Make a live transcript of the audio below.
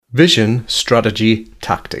Vision, Strategy,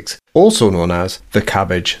 Tactics, also known as the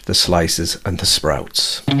cabbage, the slices and the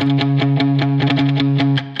sprouts.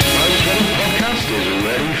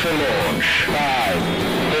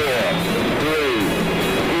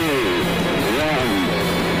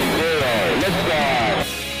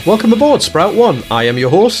 Welcome aboard Sprout One. I am your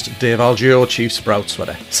host, Dave Algeo, Chief Sprout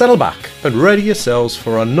Sweater. Settle back and ready yourselves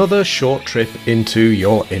for another short trip into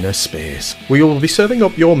your inner space. We will be serving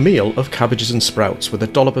up your meal of cabbages and sprouts with a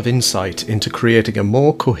dollop of insight into creating a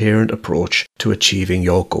more coherent approach to achieving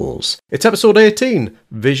your goals. It's episode 18,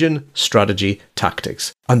 Vision, Strategy,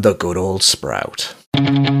 Tactics, and the good old sprout.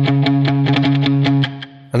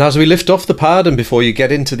 And as we lift off the pad and before you get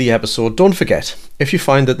into the episode, don't forget, if you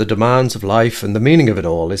find that the demands of life and the meaning of it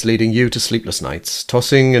all is leading you to sleepless nights,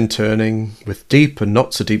 tossing and turning with deep and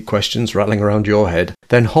not so deep questions rattling around your head,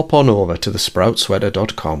 then hop on over to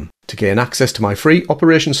thesproutsweater.com to gain access to my free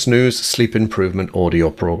Operation Snooze sleep improvement audio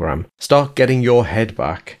program. Start getting your head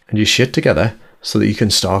back and your shit together so that you can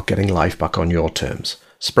start getting life back on your terms.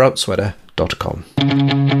 sproutsweater.com.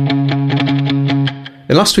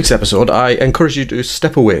 In last week's episode, I encouraged you to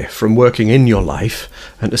step away from working in your life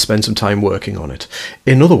and to spend some time working on it.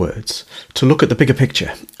 In other words, to look at the bigger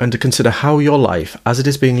picture and to consider how your life, as it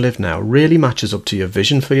is being lived now, really matches up to your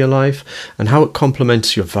vision for your life and how it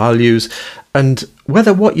complements your values and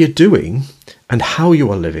whether what you're doing and how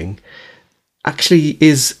you are living actually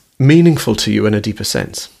is meaningful to you in a deeper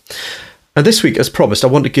sense. And this week, as promised, I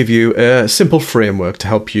want to give you a simple framework to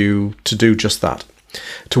help you to do just that.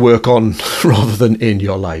 To work on rather than in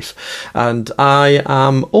your life. And I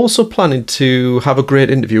am also planning to have a great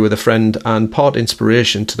interview with a friend and part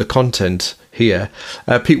inspiration to the content here,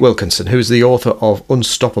 Pete Wilkinson, who's the author of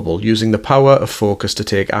Unstoppable, Using the Power of Focus to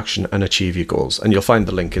Take Action and Achieve Your Goals. And you'll find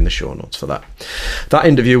the link in the show notes for that. That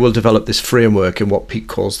interview will develop this framework in what Pete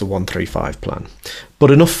calls the 135 plan.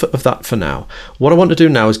 But enough of that for now. What I want to do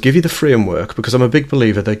now is give you the framework because I'm a big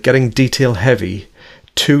believer that getting detail heavy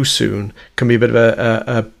too soon can be a bit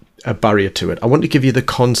of a barrier to it. I want to give you the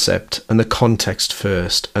concept and the context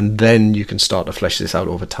first, and then you can start to flesh this out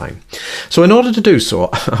over time. So in order to do so,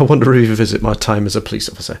 I want to revisit my time as a police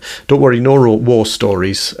officer. Don't worry, no war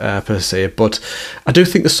stories per se, but I do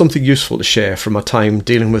think there's something useful to share from my time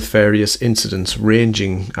dealing with various incidents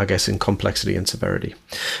ranging, I guess, in complexity and severity.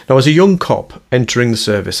 Now, as a young cop entering the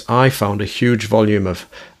service, I found a huge volume of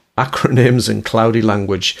acronyms and cloudy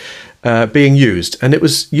language being used, and it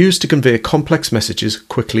was used to convey complex messages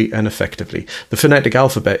quickly and effectively. The phonetic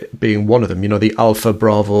alphabet being one of them, the Alpha,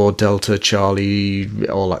 Bravo, Delta, Charlie,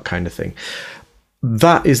 all that kind of thing.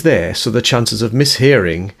 That is there, so the chances of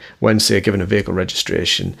mishearing when, say, given a vehicle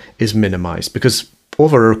registration is minimised, because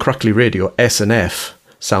over a crackly radio, S and F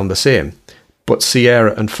sound the same, but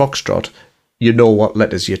Sierra and Foxtrot, you know what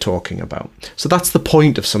letters you're talking about. So that's the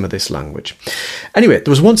point of some of this language. Anyway,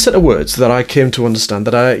 there was one set of words that I came to understand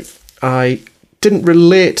that I didn't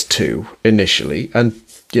relate to initially, and,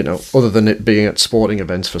 other than it being at sporting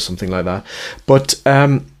events for something like that. But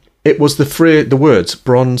it was the words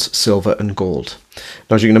bronze, silver and gold.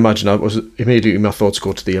 Now, as you can imagine, immediately my thoughts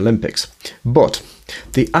go to the Olympics. But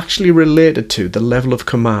they actually related to the level of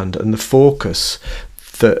command and the focus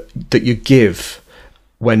that you give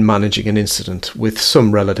when managing an incident with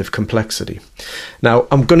some relative complexity. Now,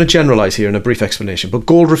 I'm going to generalize here in a brief explanation, but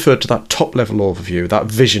gold referred to that top level overview, that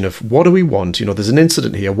vision of what do we want? There's an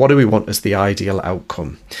incident here. What do we want as the ideal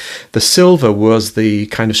outcome? The silver was the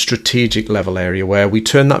kind of strategic level area where we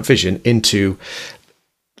turn that vision into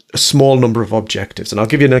a small number of objectives. And I'll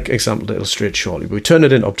give you an example to illustrate shortly. We turn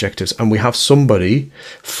it into objectives and we have somebody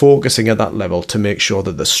focusing at that level to make sure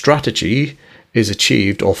that the strategy is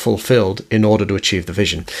achieved or fulfilled in order to achieve the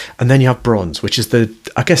vision. And then you have bronze, which is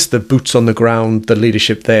the boots on the ground, the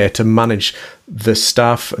leadership there to manage the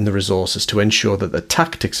staff and the resources to ensure that the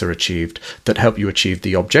tactics are achieved that help you achieve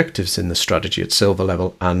the objectives in the strategy at silver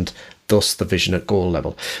level and thus the vision at gold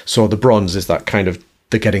level. So the bronze is that kind of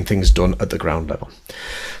the getting things done at the ground level.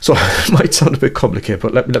 So it might sound a bit complicated,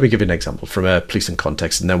 but let me give you an example from a policing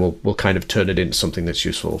context, and then we'll kind of turn it into something that's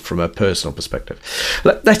useful from a personal perspective.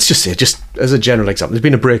 Let's just say, just as a general example, there's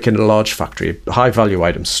been a break-in at a large factory, high-value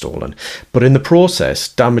items stolen, but in the process,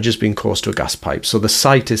 damage has been caused to a gas pipe, so the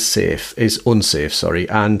site is unsafe,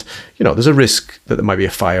 and there's a risk that there might be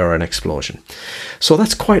a fire or an explosion. So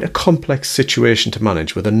that's quite a complex situation to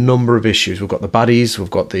manage with a number of issues. We've got the baddies, we've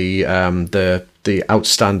got the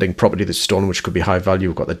outstanding property that's stolen, which could be high value.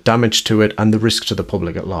 We've got the damage to it and the risk to the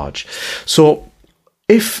public at large. So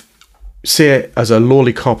if, say, as a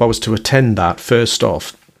lowly cop, I was to attend that first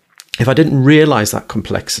off, if I didn't realise that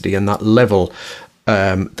complexity and that level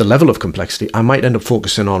the level of complexity, I might end up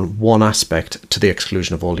focusing on one aspect to the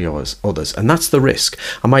exclusion of all the others. And that's the risk.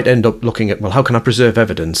 I might end up looking at, well, how can I preserve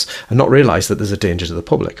evidence and not realise that there's a danger to the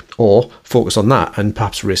public, or focus on that and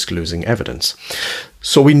perhaps risk losing evidence.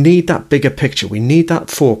 So we need that bigger picture. We need that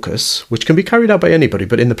focus, which can be carried out by anybody,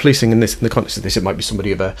 but in the policing, in the context of this, it might be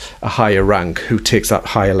somebody of a higher rank who takes that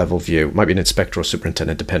higher level view. It might be an inspector or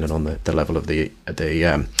superintendent, depending on the level of the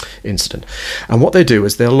incident. And what they do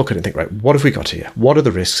is they'll look at it and think, right, what have we got here? What are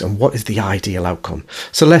the risks and what is the ideal outcome?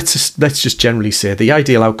 So let's just generally say the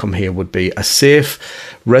ideal outcome here would be a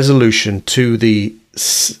safe resolution to the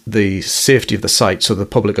safety of the site, so the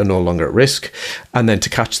public are no longer at risk, and then to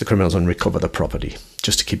catch the criminals and recover the property,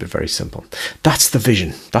 just to keep it very simple. That's the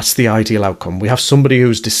vision. That's the ideal outcome. We have somebody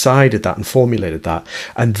who's decided that and formulated that,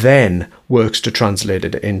 and then works to translate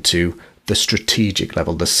it into the strategic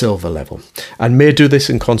level, the silver level, and may do this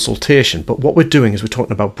in consultation. But what we're doing is we're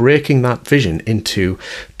talking about breaking that vision into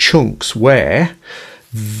chunks where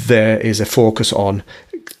there is a focus on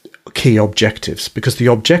key objectives, because the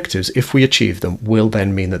objectives, if we achieve them, will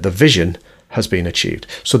then mean that the vision has been achieved.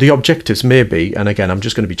 So the objectives may be, and again, I'm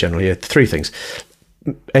just going to be general here, three things: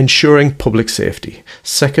 ensuring public safety,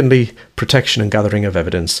 secondly, protection and gathering of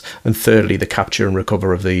evidence, and thirdly, the capture and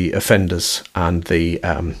recover of the offenders and the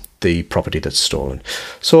property that's stolen.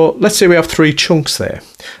 So let's say we have three chunks there.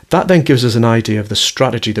 That then gives us an idea of the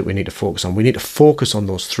strategy that we need to focus on. We need to focus on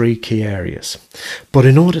those three key areas. But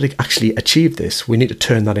in order to actually achieve this, we need to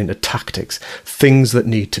turn that into tactics, things that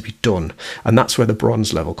need to be done. And that's where the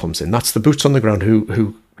bronze level comes in. That's the boots on the ground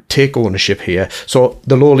who take ownership here. So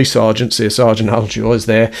the lowly sergeant, say Sergeant Algio,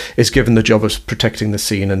 is given the job of protecting the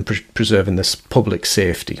scene and preserving this public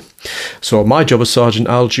safety. So my job as Sergeant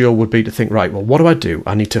Algio would be to think, right, well, what do?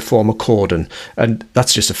 I need to form a cordon, and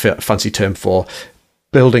that's just a fancy term for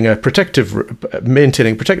building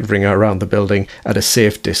maintaining a protective ring around the building at a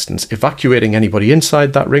safe distance, evacuating anybody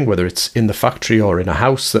inside that ring, whether it's in the factory or in a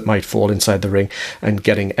house that might fall inside the ring, and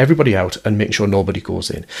getting everybody out and making sure nobody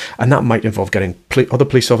goes in. And that might involve getting other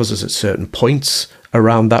police officers at certain points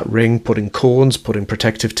around that ring, putting cones, putting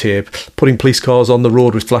protective tape, putting police cars on the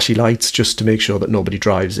road with flashy lights just to make sure that nobody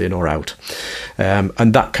drives in or out,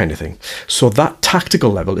 and that kind of thing. So that tactical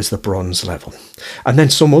level is the bronze level. And then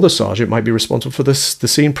some other sergeant might be responsible for the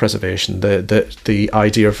scene preservation, the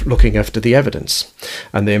idea of looking after the evidence.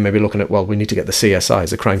 And they may be looking at, well, we need to get the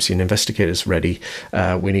CSIs, the crime scene investigators, ready.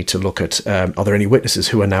 We need to look at, are there any witnesses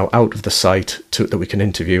who are now out of the site that we can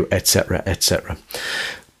interview, etc., etc.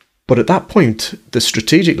 But at that point, the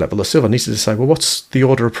strategic level, the silver, needs to decide, well, what's the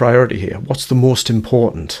order of priority here? What's the most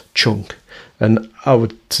important chunk? And I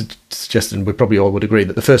would suggest, and we probably all would agree,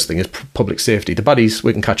 that the first thing is public safety. The baddies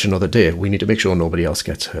we can catch another day. We need to make sure nobody else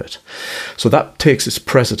gets hurt. So that takes its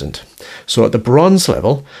precedent. So at the bronze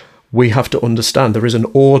level, we have to understand there is an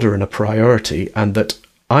order and a priority, and that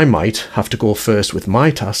I might have to go first with my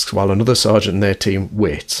tasks while another sergeant and their team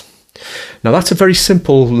waits. Now, that's a very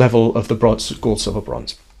simple level of the bronze, gold, silver,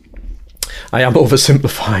 bronze. I am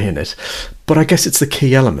oversimplifying it, but I guess it's the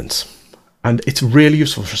key elements. And it's really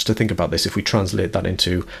useful for us to think about this if we translate that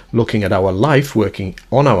into looking at our life, working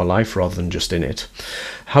on our life rather than just in it.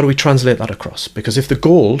 How do we translate that across? Because if the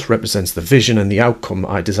gold represents the vision and the outcome,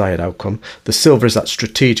 our desired outcome, the silver is that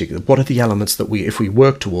strategic. What are the elements that if we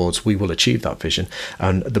work towards, we will achieve that vision?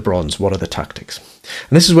 And the bronze, what are the tactics?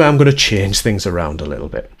 And this is where I'm going to change things around a little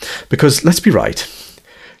bit. Because let's be right.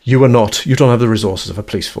 You don't have the resources of a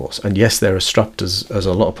police force. And yes, they're as strapped as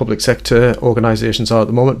a lot of public sector organisations are at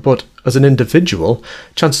the moment, but as an individual,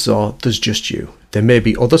 chances are there's just you. There may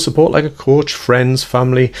be other support like a coach, friends,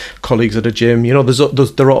 family, colleagues at a gym. You know,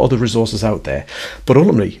 there are other resources out there. But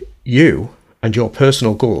ultimately, you and your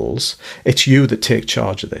personal goals, it's you that take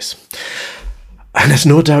charge of this. And there's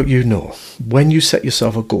no doubt when you set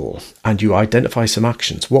yourself a goal and you identify some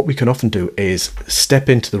actions, what we can often do is step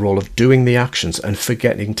into the role of doing the actions and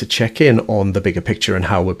forgetting to check in on the bigger picture and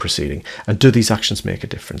how we're proceeding. And do these actions make a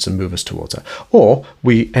difference and move us towards that? Or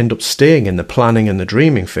we end up staying in the planning and the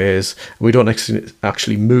dreaming phase. We don't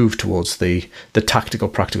actually move towards the tactical,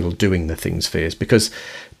 practical, doing the things phase, because,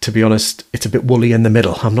 to be honest, it's a bit woolly in the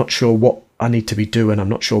middle. I'm not sure what I need to be doing. I'm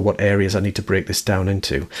not sure what areas I need to break this down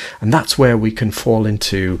into. And that's where we can fall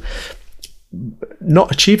into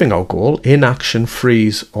not achieving our goal, inaction,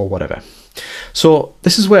 freeze, or whatever. So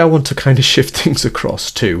this is where I want to kind of shift things across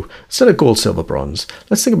to, instead of gold, silver, bronze,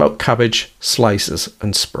 let's think about cabbage, slices,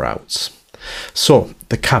 and sprouts. So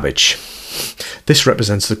the cabbage, this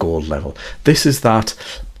represents the gold level. This is that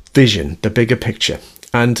vision, the bigger picture.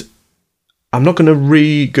 And I'm not going to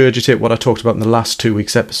regurgitate what I talked about in the last 2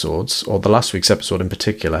 weeks' episodes, or the last week's episode in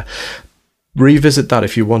particular, revisit that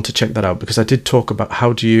if you want to check that out, because I did talk about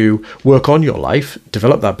how do you work on your life,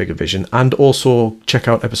 develop that bigger vision, and also check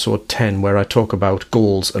out episode 10 where I talk about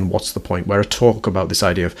goals and what's the point, where I talk about this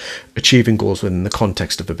idea of achieving goals within the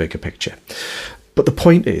context of a bigger picture. But the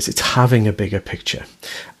point is, it's having a bigger picture,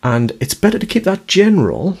 and it's better to keep that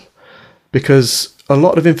general, because a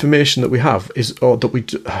lot of information that we have is, or that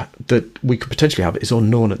we could potentially have, is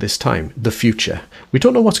unknown at this time. The future, we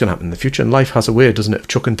don't know what's going to happen in the future, and life has a way, doesn't it, of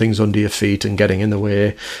chucking things under your feet and getting in the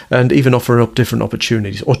way, and even offering up different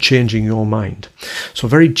opportunities or changing your mind. So a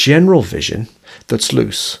very general vision that's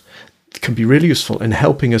loose can be really useful in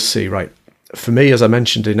helping us see, right, for me, as I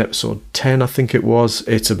mentioned in episode 10, I think it was,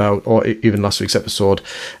 it's about, or even last week's episode,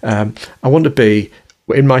 I want to be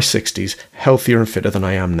in my 60s healthier and fitter than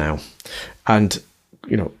I am now. And,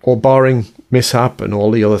 or barring mishap and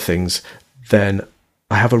all the other things, then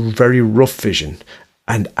I have a very rough vision.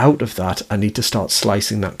 And out of that, I need to start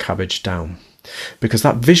slicing that cabbage down. Because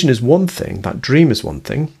that vision is one thing, that dream is one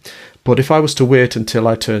thing. But if I was to wait until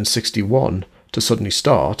I turn 61 to suddenly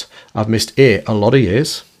start, I've missed a lot of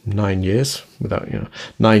years, 9 years,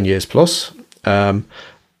 9 years plus,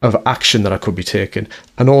 of action that I could be taking,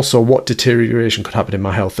 and also what deterioration could happen in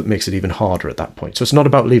my health that makes it even harder at that point. So it's not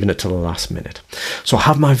about leaving it till the last minute. So I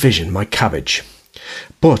have my vision, my cabbage.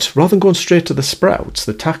 But rather than going straight to the sprouts,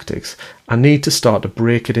 the tactics, I need to start to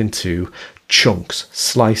break it into chunks,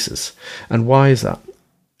 slices. And why is that?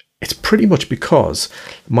 It's pretty much because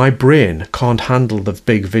my brain can't handle the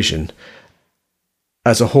big vision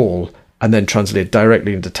as a whole and then translate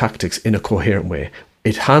directly into tactics in a coherent way.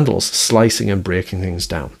 It handles slicing and breaking things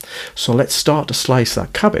down. So let's start to slice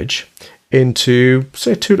that cabbage into,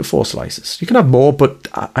 say, 2 to 4 slices. You can have more, but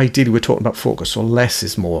ideally we're talking about focus, so less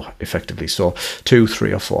is more effectively. So 2,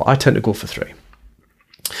 3, or 4. I tend to go for 3.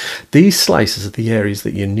 These slices are the areas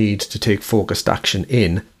that you need to take focused action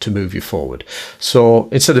in to move you forward. So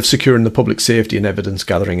instead of securing the public safety and evidence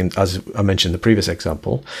gathering, and as I mentioned in the previous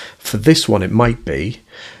example, for this one it might be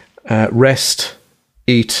rest,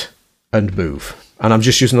 eat, and move. And I'm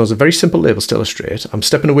just using those as very simple labels to illustrate. I'm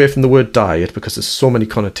stepping away from the word diet because there's so many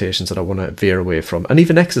connotations that I want to veer away from. And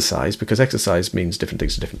even exercise, because exercise means different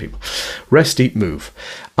things to different people. Rest, eat, move.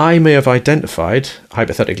 I may have identified,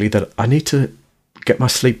 hypothetically, that I need to get my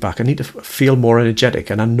sleep back. I need to feel more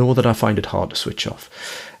energetic. And I know that I find it hard to switch off.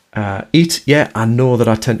 Eat, I know that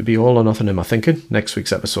I tend to be all or nothing in my thinking. Next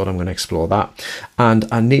week's episode, I'm going to explore that. And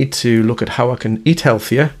I need to look at how I can eat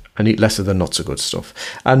healthier and eat less of the not so good stuff.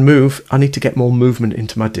 And move, I need to get more movement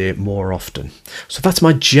into my day more often. So that's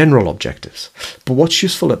my general objectives. But what's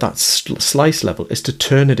useful at that slice level is to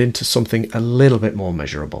turn it into something a little bit more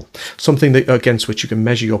measurable, something that, against which you can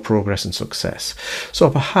measure your progress and success. So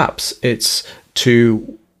perhaps it's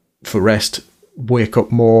for rest, wake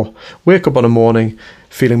up on a morning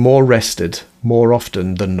feeling more rested more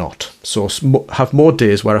often than not. So have more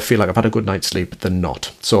days where I feel like I've had a good night's sleep than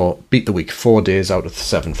not. So beat the week, 4 days out of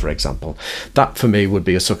 7, for example. That for me would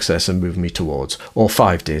be a success and move me towards, or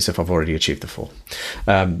 5 days if I've already achieved the 4.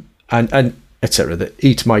 And etc. The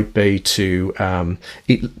eat might be to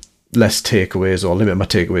eat less takeaways or limit my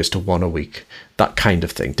takeaways to 1 a week, that kind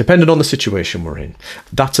of thing, depending on the situation we're in.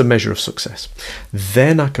 That's a measure of success.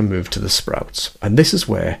 Then I can move to the sprouts. And this is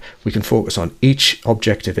where we can focus on each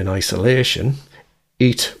objective in isolation,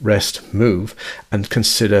 eat, rest, move, and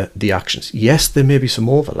consider the actions. Yes, there may be some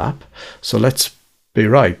overlap. So let's be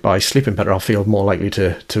right. By sleeping better, I'll feel more likely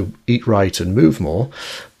to eat right and move more.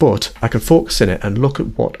 But I can focus in it and look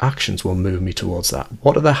at what actions will move me towards that.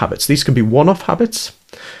 What are the habits? These can be one-off habits,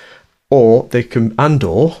 or they can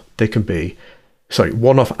be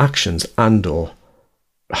one-off actions and/or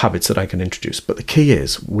habits that I can introduce. But the key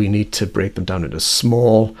is we need to break them down into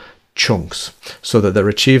small chunks so that they're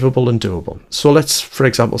achievable and doable. So let's, for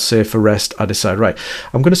example, say for rest, I decide, right,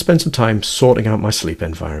 I'm going to spend some time sorting out my sleep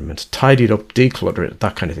environment, tidy it up, declutter it,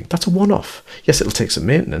 that kind of thing. That's a one-off. Yes, it'll take some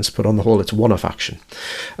maintenance, but on the whole, it's a one-off action.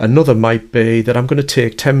 Another might be that I'm going to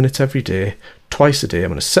take 10 minutes every day, twice a day. I'm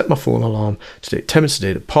going to set my phone alarm to take 10 minutes a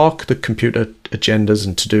day to park the computer agendas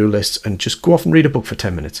and to-do lists and just go off and read a book for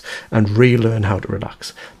 10 minutes and relearn how to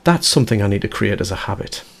relax. That's something I need to create as a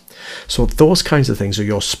habit. So those kinds of things are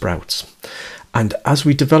your sprouts. And as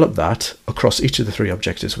we develop that across each of the 3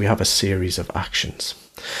 objectives, we have a series of actions.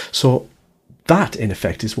 So that, in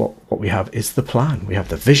effect, is what we have is the plan. We have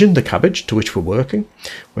the vision, the cabbage, to which we're working.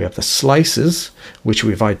 We have the slices, which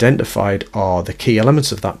we've identified are the key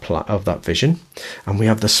elements of that vision. And we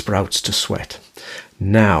have the sprouts to sweat.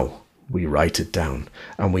 Now, we write it down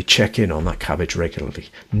and we check in on that cabbage regularly.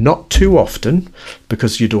 Not too often,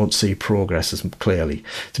 because you don't see progress as clearly.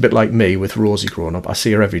 It's a bit like me with Rosie growing up. I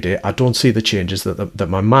see her every day. I don't see the changes that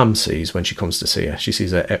my mum sees when she comes to see her. She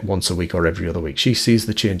sees her once a week or every other week. She sees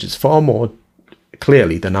the changes far more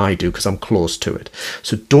clearly than I do because I'm close to it.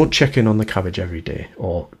 So don't check in on the cabbage every day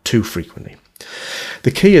or too frequently.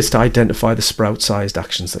 The key is to identify the sprout-sized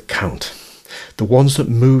actions that count, the ones that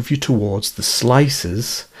move you towards the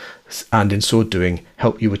slices, and in so doing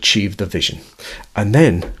help you achieve the vision. And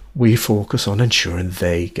then we focus on ensuring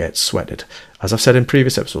they get sweated. As I've said in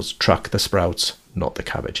previous episodes, track the sprouts, not the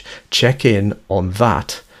cabbage. Check in on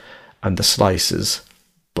that and the slices,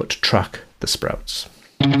 but track the sprouts.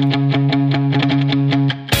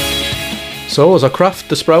 So as I craft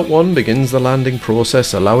the sprout one begins the landing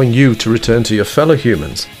process, allowing you to return to your fellow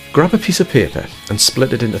humans, grab a piece of paper and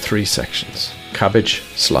split it into 3 sections: cabbage,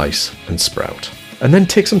 slice and sprout. And then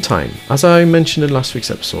take some time. As I mentioned in last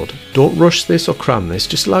week's episode, don't rush this or cram this.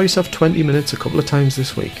 Just allow yourself 20 minutes a couple of times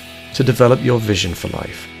this week to develop your vision for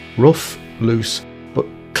life. Rough, loose, but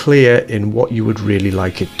clear in what you would really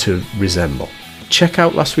like it to resemble. Check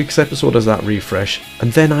out last week's episode as that refresh,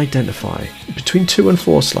 and then identify between 2 and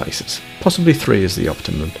 4 slices, possibly 3 is the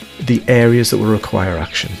optimum, the areas that will require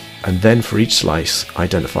action. And then for each slice,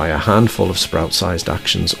 identify a handful of sprout-sized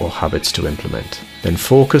actions or habits to implement. Then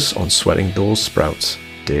focus on sweating those sprouts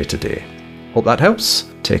day to day. Hope that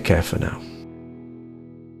helps. Take care for now.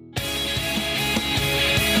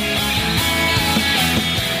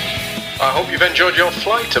 I hope you've enjoyed your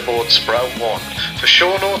flight aboard Sprout One. For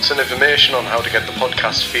show notes and information on how to get the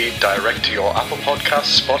podcast feed direct to your Apple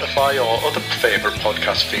Podcasts, Spotify or other favourite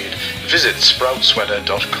podcast feed, visit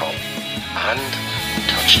sproutsweater.com. And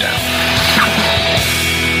touchdown.